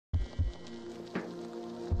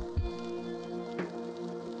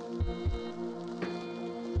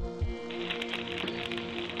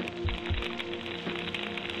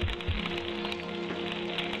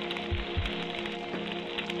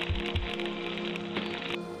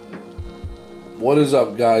What is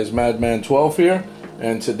up, guys? Madman12 here,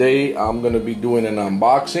 and today I'm going to be doing an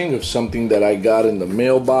unboxing of something that I got in the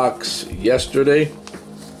mailbox yesterday.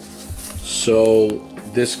 So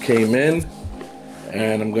this came in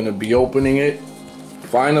and I'm going to be opening it.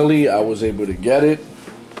 Finally, I was able to get it.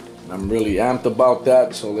 I'm really amped about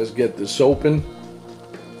that, so let's get this open.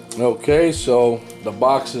 Okay, so the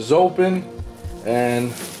box is open, and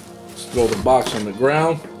let's throw the box on the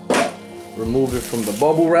ground, remove it from the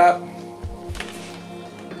bubble wrap.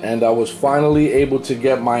 And I was finally able to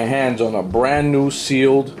get my hands on a brand new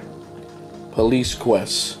sealed Police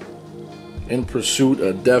Quest, In Pursuit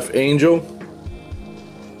of Death Angel.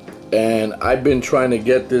 And I've been trying to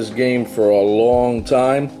get this game for a long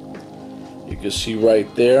time. You can see right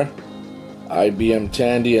there, IBM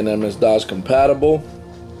Tandy and MS-DOS compatible,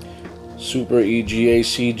 Super EGA,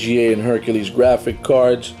 CGA, and Hercules graphic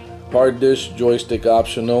cards, hard disk, joystick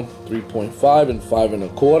optional, 3.5 and 5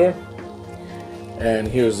 1/4. And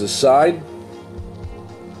here's the side.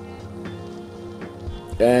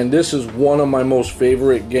 And this is one of my most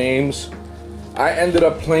favorite games. I ended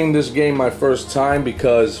up playing this game my first time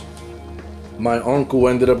because my uncle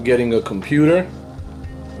ended up getting a computer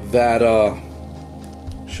that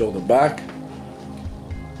show the back.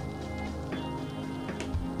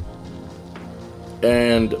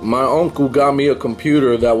 And my uncle got me a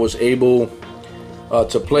computer that was able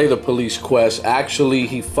to play the Police Quest. Actually,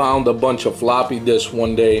 he found a bunch of floppy disks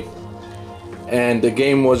one day, and the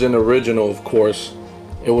game wasn't original, of course.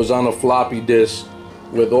 It was on a floppy disk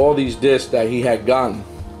with all these disks that he had gotten.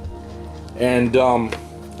 And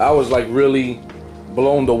I was like really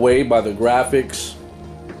blown away by the graphics.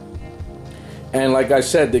 And like I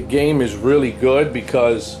said, the game is really good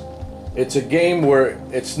because it's a game where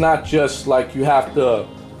it's not just like you have to,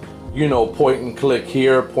 you know, point and click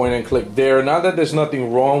here, point and click there. Not that there's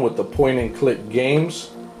nothing wrong with the point and click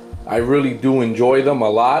games. I really do enjoy them a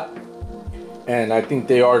lot, and I think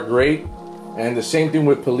they are great. And the same thing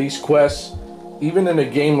with Police Quest. Even in a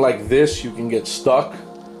game like this, you can get stuck.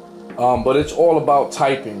 But it's all about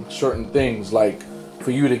typing certain things, like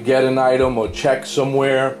for you to get an item or check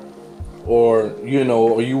somewhere, or you know,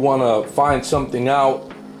 or you want to find something out.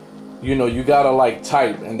 You know, you gotta like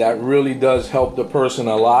type, and that really does help the person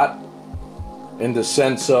a lot in the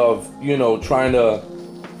sense of, you know, trying to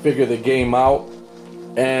figure the game out.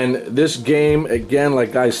 And this game, again,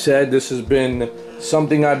 like I said, this has been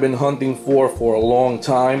something I've been hunting for a long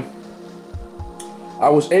time. I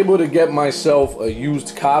was able to get myself a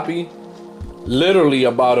used copy literally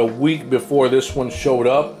about a week before this one showed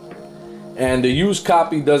up. And the used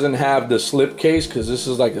copy doesn't have the slip case because this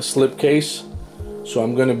is like a slip case. So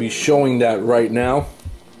I'm going to be showing that right now.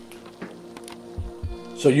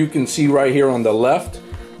 So you can see right here on the left,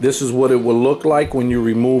 this is what it will look like when you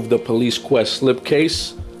remove the Police Quest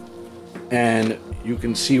slipcase. And you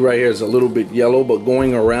can see right here it's a little bit yellow, but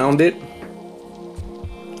going around it,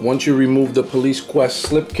 once you remove the Police Quest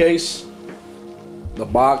slipcase, the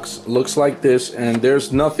box looks like this, and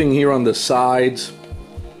there's nothing here on the sides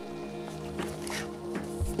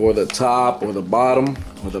or the top or the bottom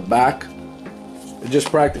or the back. It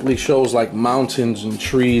just practically shows like mountains and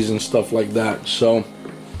trees and stuff like that. So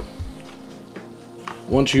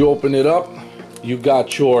once you open it up, you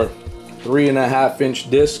got your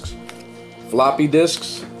 3.5-inch discs, floppy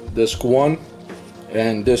disks, disc 1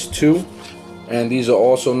 and disc 2, and these are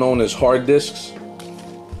also known as hard disks.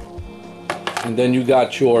 And then you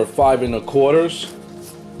got your 5 1/4,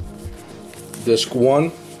 disc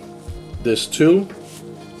 1, disc 2,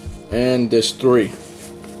 and disc 3.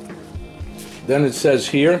 Then it says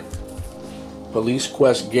here, Police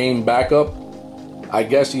Quest game backup. I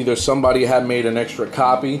guess either somebody had made an extra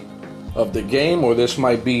copy of the game, or this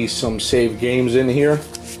might be some saved games in here.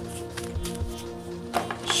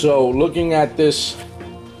 So looking at this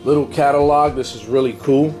little catalog, this is really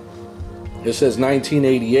cool. It says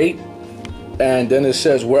 1988, and then it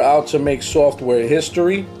says we're out to make software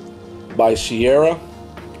history by Sierra.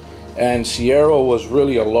 And Sierra was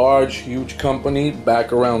really a large, huge company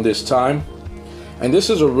back around this time. And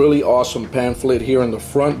this is a really awesome pamphlet here in the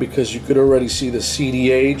front because you could already see the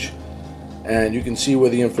CD age, and you can see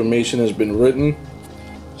where the information has been written.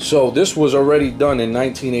 So this was already done in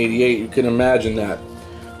 1988. You can imagine that.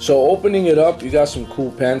 So opening it up, you got some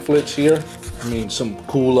cool pamphlets here. I mean, some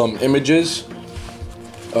cool images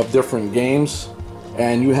of different games.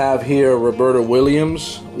 And you have here Roberta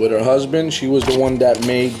Williams with her husband. She was the one that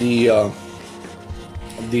made the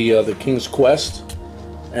King's Quest,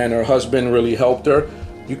 and her husband really helped her.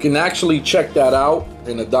 You can actually check that out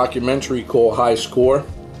in a documentary called High Score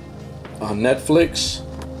on Netflix.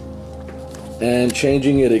 And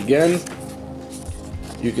changing it again,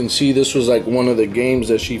 You can see this was like one of the games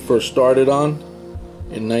that she first started on.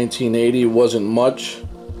 In 1980, it wasn't much,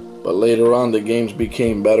 but later on the games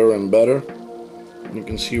became better and better. You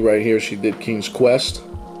can see right here she did King's Quest.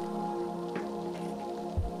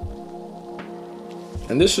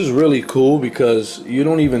 And this is really cool because you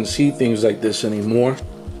don't even see things like this anymore.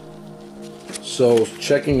 So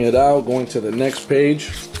checking it out, going to the next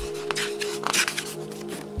page.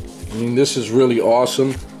 I mean, this is really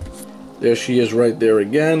awesome. There she is right there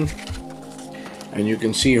again. And you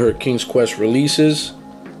can see her King's Quest releases.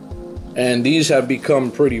 And these have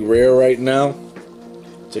become pretty rare right now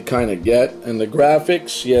to kind of get. And the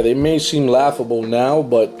graphics, yeah, they may seem laughable now,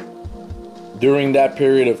 but during that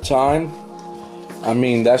period of time, I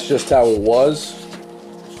mean, that's just how it was.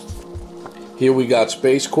 Here we got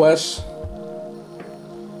Space Quest.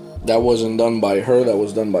 That wasn't done by her, that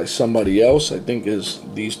was done by somebody else. I think is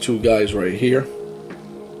these two guys right here.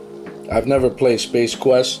 I've never played Space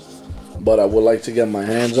Quest, but I would like to get my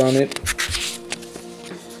hands on it.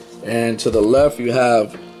 And to the left you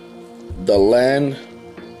have the land.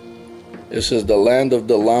 This is the Land of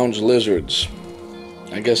the Lounge Lizards.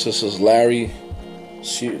 I guess this is Larry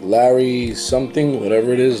something,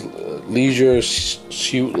 whatever it is. Leisure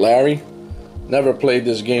Suit Larry. Never played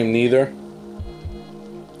this game neither.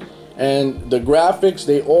 And the graphics,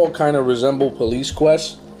 they all kind of resemble Police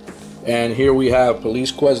Quest. And here we have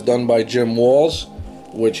Police Quest done by Jim Walls,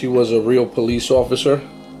 which he was a real police officer.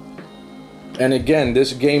 And again,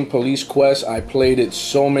 this game, Police Quest, I played it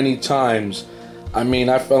so many times. I mean,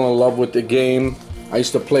 I fell in love with the game. I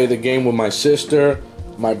used to play the game with my sister,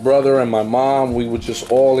 my brother, and my mom. We were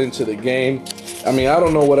just all into the game. I mean, I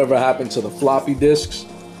don't know whatever happened to the floppy disks,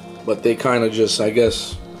 but they kind of just, I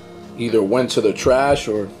guess, either went to the trash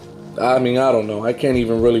or, I mean, I don't know. I can't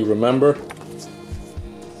even really remember.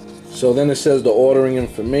 So then it says the ordering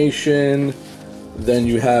information. Then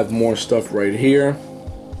you have more stuff right here.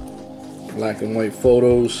 Black and white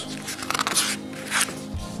photos.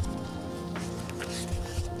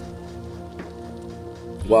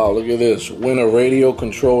 Wow, look at this. Win a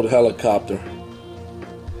radio-controlled helicopter.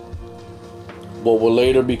 But will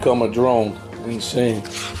later become a drone. Insane.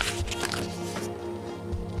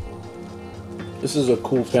 This is a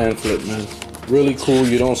cool pamphlet, man. Really cool.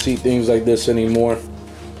 You don't see things like this anymore.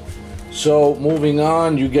 So moving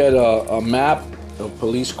on, you get a map of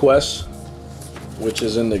Police Quest, which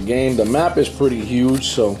is in the game. The map is pretty huge,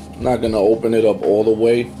 so I'm not gonna open it up all the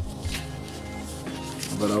way,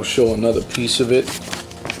 but I'll show another piece of it.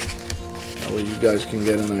 That way you guys can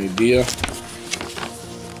get an idea.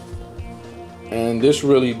 And this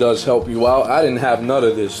really does help you out. I didn't have none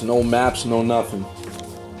of this, no maps, no nothing.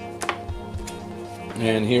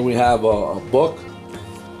 And here we have a book,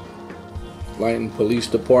 Lighton Police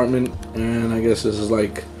Department, and I guess this is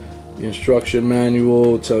like the instruction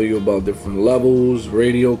manual, tell you about different levels,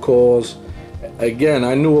 radio calls. Again,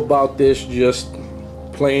 I knew about this just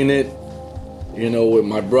playing it, you know, with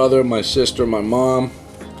my brother, my sister, my mom,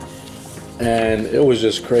 and it was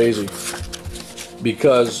just crazy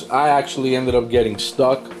because I actually ended up getting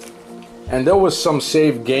stuck. And there was some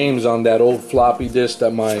saved games on that old floppy disk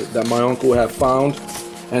that my uncle had found.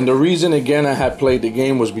 And the reason, again, I had played the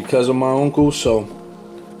game was because of my uncle. So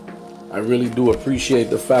I really do appreciate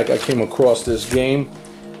the fact I came across this game.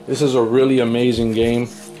 This is a really amazing game.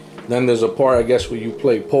 Then there's a part, I guess, where you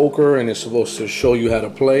play poker and it's supposed to show you how to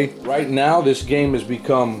play. Right now, this game has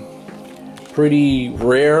become pretty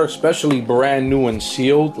rare, especially brand new and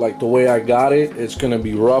sealed. Like the way I got it, it's gonna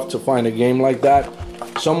be rough to find a game like that.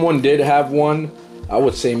 Someone did have one, I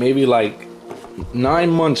would say maybe like 9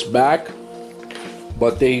 months back,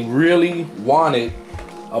 but they really wanted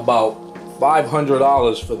about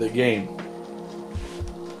 $500 for the game.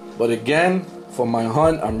 But again, for my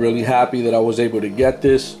hunt, I'm really happy that I was able to get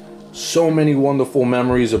this. So many wonderful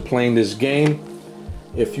memories of playing this game.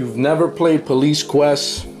 If you've never played Police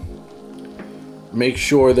Quest, make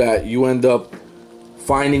sure that you end up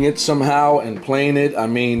finding it somehow and playing it. I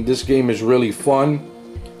mean, this game is really fun.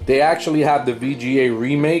 They actually have the VGA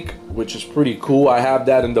remake, which is pretty cool. I have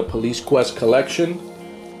that in the Police Quest collection,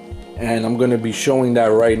 and I'm going to be showing that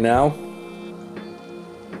right now.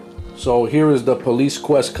 So here is the Police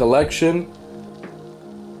Quest collection.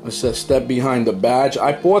 It says Step Behind the Badge.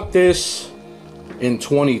 I bought this in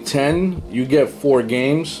 2010. You get 4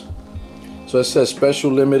 games. So it says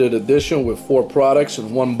Special Limited Edition with 4 products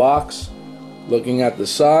in 1 box. Looking at the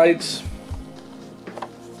sides.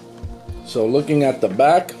 So looking at the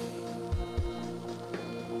back,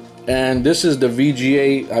 and this is the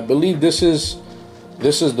VGA. I believe this is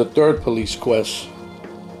the 3rd Police Quest.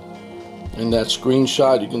 In that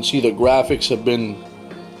screenshot, you can see the graphics have been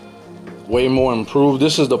way more improved.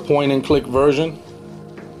 This is the point and click version,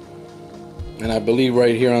 and I believe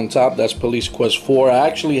right here on top that's Police Quest 4. I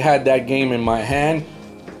actually had that game in my hand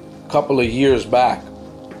a couple of years back.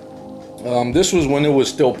 This was when it was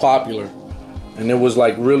still popular and it was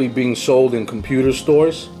like really being sold in computer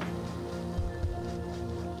stores.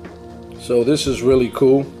 So this is really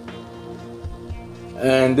cool.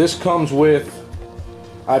 And this comes with,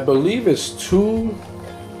 I believe it's two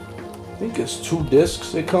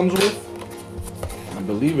discs it comes with. I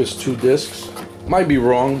believe it's 2 discs. Might be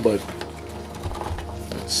wrong, but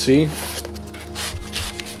let's see.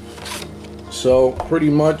 So pretty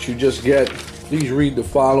much you just get, please read the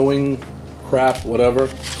following crap, whatever.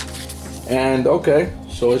 And okay,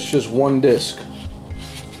 so it's just 1 disc.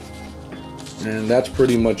 And that's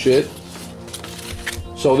pretty much it.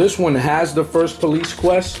 So this one has the first Police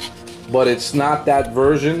Quest, but it's not that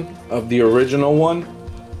version of the original one.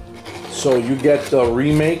 So you get the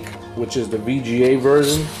remake, which is the VGA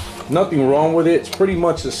version. Nothing wrong with it. It's pretty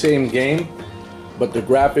much the same game, but the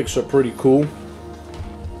graphics are pretty cool.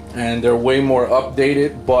 And they're way more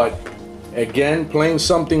updated. But again, playing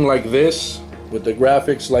something like this, with the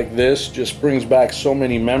graphics like this, just brings back so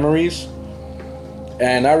many memories.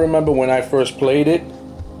 And I remember when I first played it,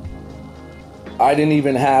 I didn't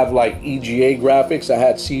even have like EGA graphics. I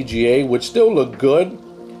had CGA, which still looked good.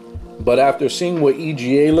 But after seeing what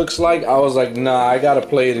EGA looks like, I was like, nah, I gotta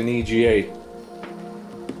play it in EGA.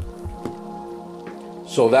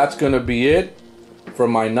 So that's gonna be it for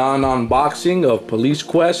my non-unboxing of Police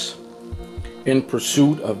Quest In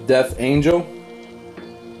Pursuit of Death Angel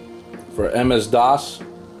for MS-DOS.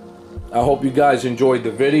 I hope you guys enjoyed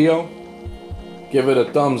the video. Give it a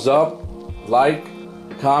thumbs up, like,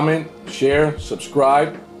 comment, share,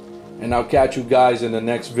 subscribe, and I'll catch you guys in the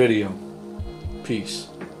next video. Peace.